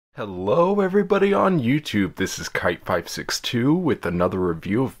Hello everybody on YouTube, this is Kite562 with another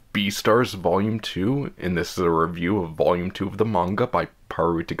review of Beastars Volume 2, and this is a review of Volume 2 of the manga by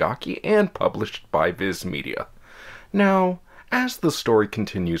Paru Itagaki and published by Viz Media. Now, as the story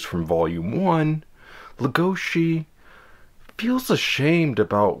continues from Volume 1, Legoshi feels ashamed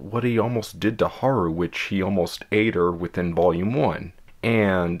about what he almost did to Haru, which he almost ate her within Volume 1.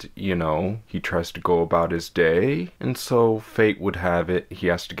 And, he tries to go about his day, and so fate would have it, he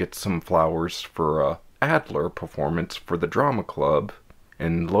has to get some flowers for a Adler performance for the drama club,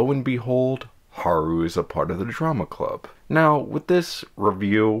 and lo and behold, Haru is a part of the drama club. Now, with this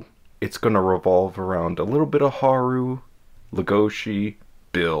review, it's going to revolve around a little bit of Haru, Legoshi,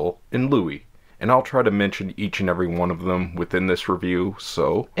 Bill, and Louie, and I'll try to mention each and every one of them within this review,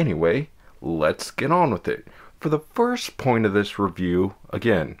 so anyway, let's get on with it. For the first point of this review,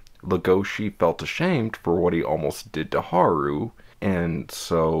 again, Legoshi felt ashamed for what he almost did to Haru, and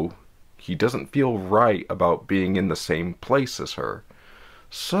so he doesn't feel right about being in the same place as her.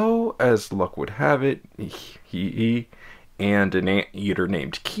 So, as luck would have it, he and an anteater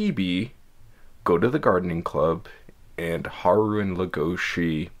named Kibi go to the gardening club, and Haru and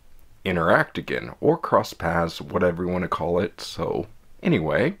Legoshi interact again, or cross paths, whatever you want to call it. So,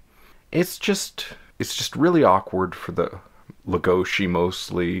 anyway, it's just really awkward for the Legoshi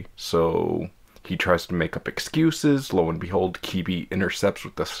mostly, so he tries to make up excuses. Lo and behold, Kibi intercepts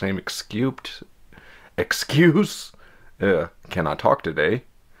with the same excuse, cannot talk today,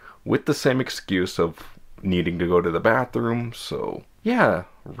 with the same excuse of needing to go to the bathroom. So yeah,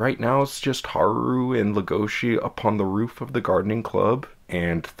 right now it's just Haru and Legoshi up on the roof of the gardening club,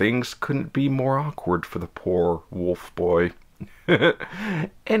 and things couldn't be more awkward for the poor wolf boy.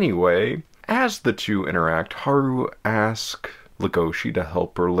 Anyway, as the two interact, Haru asks Legoshi to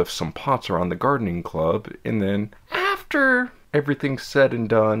help her lift some pots around the gardening club, and then after everything's said and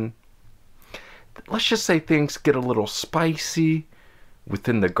done, let's just say things get a little spicy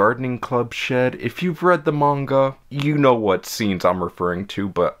within the gardening club shed. If you've read the manga, you know what scenes I'm referring to,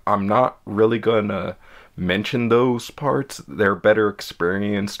 but I'm not really gonna mention those parts. They're better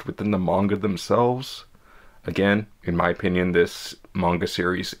experienced within the manga themselves. Again, in my opinion, this manga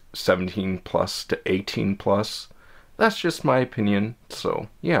series 17 plus to 18 plus. That's just my opinion, so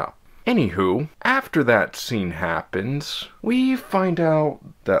yeah. Anywho, after that scene happens, we find out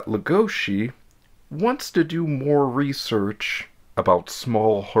that Legoshi wants to do more research about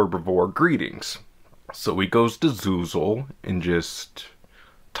small herbivore greetings. So he goes to Zoozle and just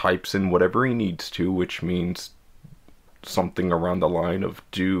types in whatever he needs to, which means something around the line of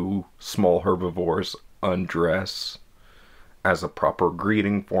do small herbivores undress as a proper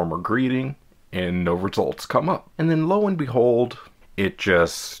greeting, form or greeting, and no results come up. And then lo and behold, it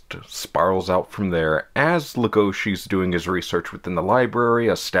just spirals out from there. As Legoshi's doing his research within the library,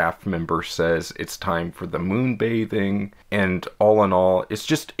 a staff member says it's time for the moon bathing, and all in all,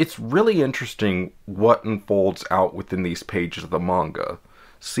 it's really interesting what unfolds out within these pages of the manga.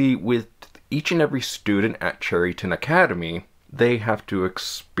 See, with each and every student at Cherryton Academy, they have to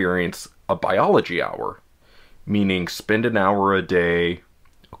experience a biology hour, meaning spend an hour a day,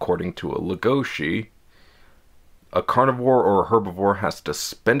 according to a Legoshi. A carnivore or a herbivore has to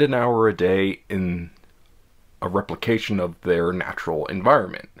spend an hour a day in a replication of their natural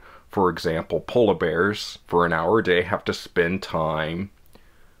environment. For example, polar bears, for an hour a day, have to spend time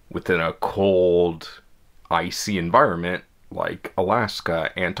within a cold, icy environment like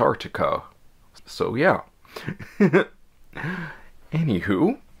Alaska, Antarctica. So yeah.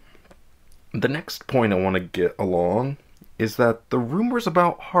 Anywho, the next point I want to get along is that the rumors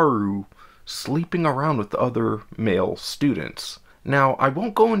about Haru sleeping around with other male students. Now, I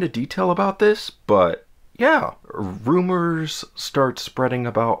won't go into detail about this, but yeah, rumors start spreading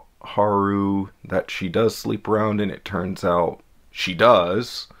about Haru that she does sleep around, and it turns out she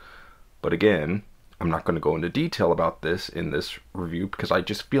does. But again, I'm not going to go into detail about this in this review because I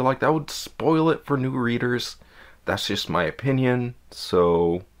just feel like that would spoil it for new readers. That's just my opinion,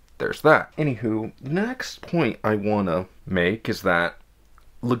 so there's that. Anywho, the next point I want to make is that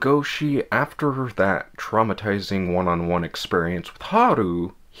Legoshi, after that traumatizing one-on-one experience with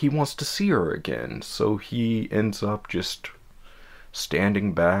Haru, he wants to see her again, so he ends up just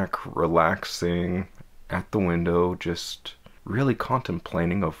standing back, relaxing at the window, just really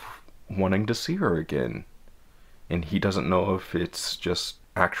contemplating of wanting to see her again. And he doesn't know if it's just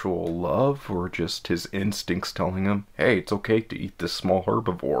actual love or just his instincts telling him, hey, it's okay to eat this small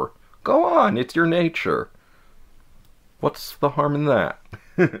herbivore. Go on, it's your nature. What's the harm in that?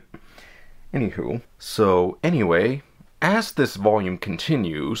 Anywho, so anyway, as this volume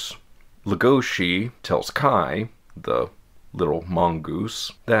continues, Legoshi tells Kai, the little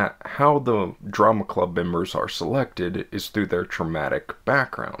mongoose, that how the drama club members are selected is through their traumatic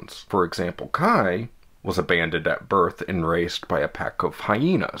backgrounds. For example, Kai was abandoned at birth and raised by a pack of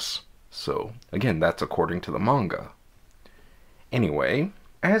hyenas. So, again, that's according to the manga. Anyway,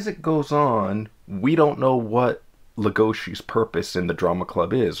 as it goes on, we don't know what Legoshi's purpose in the drama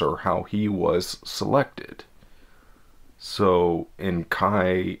club is or how he was selected. So, and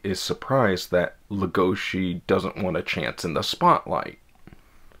Kai is surprised that Legoshi doesn't want a chance in the spotlight.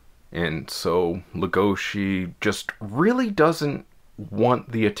 And so Legoshi just really doesn't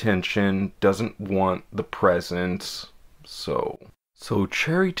want the attention, doesn't want the presence. So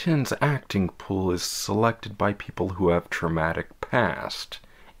Cherryton's acting pool is selected by people who have traumatic past.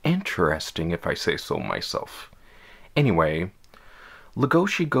 Interesting, if I say so myself. Anyway,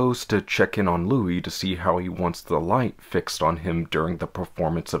 Legoshi goes to check in on Louis to see how he wants the light fixed on him during the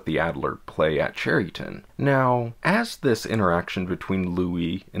performance of the Adler play at Cherryton. Now, as this interaction between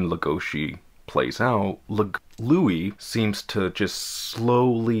Louis and Legoshi plays out, Louis seems to just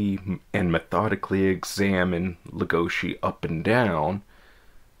slowly and methodically examine Legoshi up and down,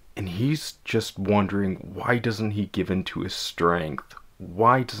 and he's just wondering, why doesn't he give in to his strength?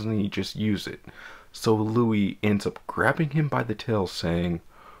 Why doesn't he just use it? So Louis ends up grabbing him by the tail saying,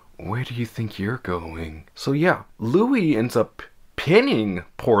 "Where do you think you're going?" So yeah, Louis ends up pinning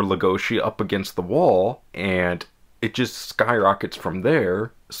poor Legoshi up against the wall, and it just skyrockets from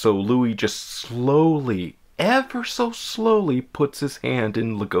there. So Louis just slowly, ever so slowly, puts his hand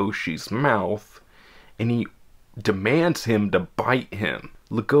in Legoshi's mouth, and he demands him to bite him.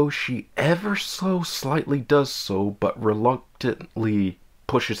 Legoshi ever so slightly does so, but reluctantly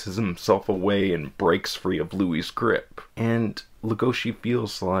pushes himself away and breaks free of Louis' grip. And Legoshi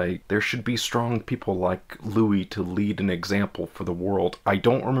feels like there should be strong people like Louis to lead an example for the world. I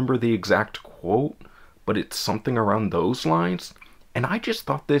don't remember the exact quote, but it's something around those lines. And I just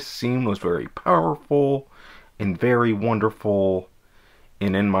thought this scene was very powerful and very wonderful.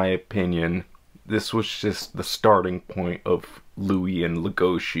 And in my opinion, this was just the starting point of Louis and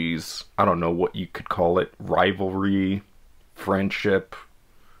Legoshi's, I don't know what you could call it, rivalry, friendship,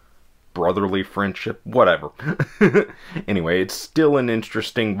 brotherly friendship, whatever. Anyway, it's still an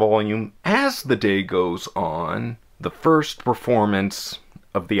interesting volume. As the day goes on, the first performance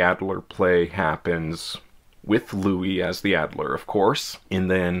of the Adler play happens with Louis as the Adler, of course. And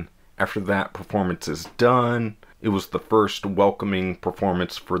then after that performance is done, it was the first welcoming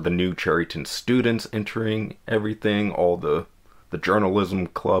performance for the new Cherryton students entering everything. All the journalism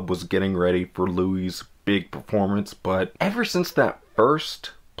club was getting ready for Louis' big performance. But ever since that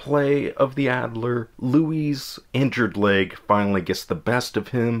first play of the Adler, Louis' injured leg finally gets the best of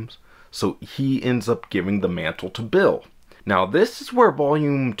him, so he ends up giving the mantle to Bill. Now this is where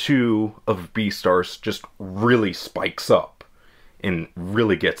volume 2 of Beastars just really spikes up and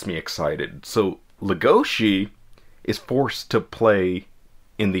really gets me excited. So Legoshi is forced to play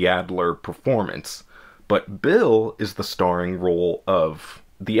in the Adler performance, but Bill is the starring role of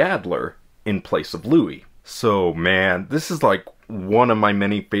the Adler in place of Louis. So man, this is like one of my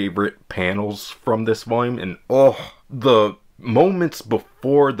many favorite panels from this volume, and the moments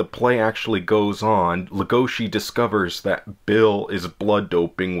before the play actually goes on, Legoshi discovers that Bill is blood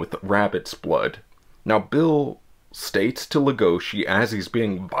doping with rabbit's blood. Now Bill states to Legoshi as he's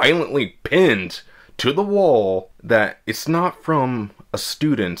being violently pinned to the wall that it's not from a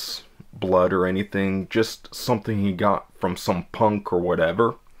student's blood or anything, just something he got from some punk or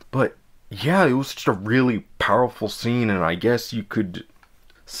whatever. But yeah, it was just a really powerful scene, and I guess you could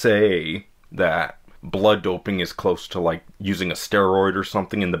say that blood doping is close to like using a steroid or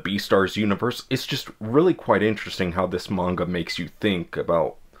something in the Beastars universe. It's just really quite interesting how this manga makes you think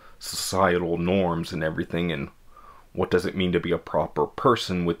about societal norms and everything, and what does it mean to be a proper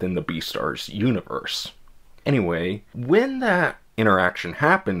person within the Beastars universe. Anyway, when that interaction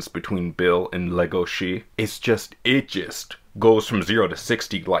happens between Bill and Legoshi, it just goes from 0 to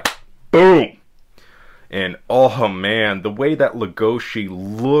 60 like boom! And oh man, the way that Legoshi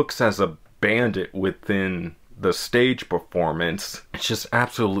looks as a bandit within the stage performance, it's just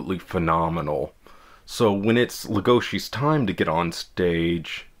absolutely phenomenal. So when it's Legoshi's time to get on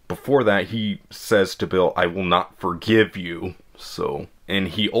stage, before that he says to Bill, "I will not forgive you." So, and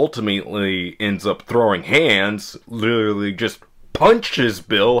he ultimately ends up throwing hands, literally just punches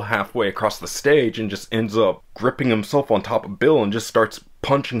Bill halfway across the stage and just ends up gripping himself on top of Bill and just starts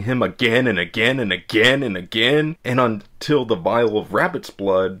punching him again and again and again and again, and until the vial of rabbit's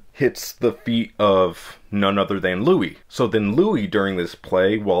blood hits the feet of none other than Louis. So then Louis, during this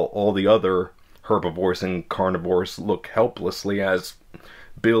play, while all the other herbivores and carnivores look helplessly as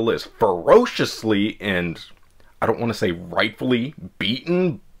Bill is ferociously and I don't want to say rightfully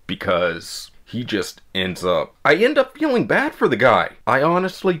beaten, because he just ends up... I end up feeling bad for the guy. I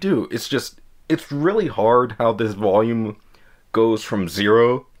honestly do. It's really hard how this volume goes from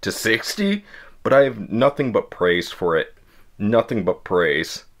 0 to 60, but I have nothing but praise for it. Nothing but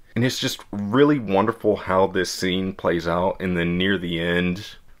praise. And it's just really wonderful how this scene plays out, and then near the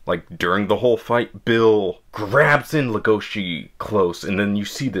end, like during the whole fight, Bill grabs in Legoshi close, and then you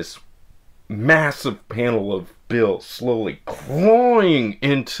see this massive panel of Bill slowly clawing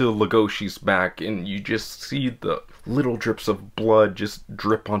into Legoshi's back, and you just see the little drips of blood just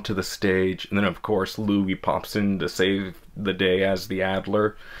drip onto the stage. And then of course Louie pops in to save the day as the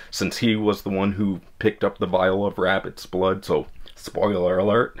Adler, since he was the one who picked up the vial of rabbit's blood, so spoiler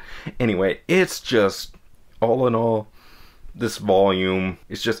alert. Anyway, it's just, all in all, this volume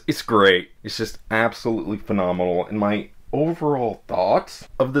is just, it's great. It's just absolutely phenomenal. And my overall thoughts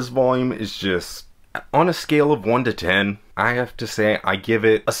of this volume is just, on a scale of 1 to 10, I have to say I give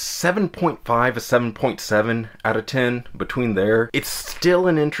it a 7.5, a 7.7 out of 10, between there. It's still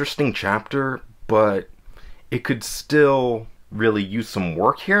an interesting chapter, but it could still really use some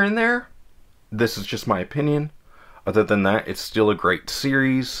work here and there. This is just my opinion. Other than that, it's still a great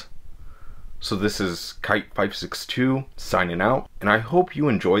series. So this is Kite562 signing out, and I hope you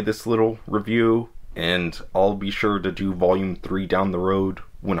enjoyed this little review, and I'll be sure to do volume 3 down the road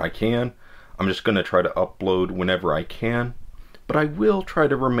when I can. I'm just going to try to upload whenever I can, but I will try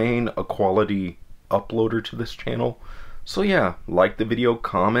to remain a quality uploader to this channel. So yeah, like the video,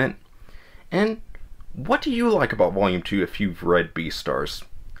 comment, and what do you like about volume 2 if you've read Beastars?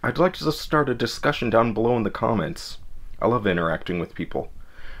 I'd like to start a discussion down below in the comments. I love interacting with people.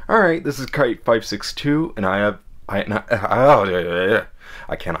 Alright, this is Kite562, and I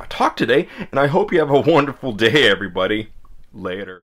cannot talk today, and I hope you have a wonderful day, everybody. Later.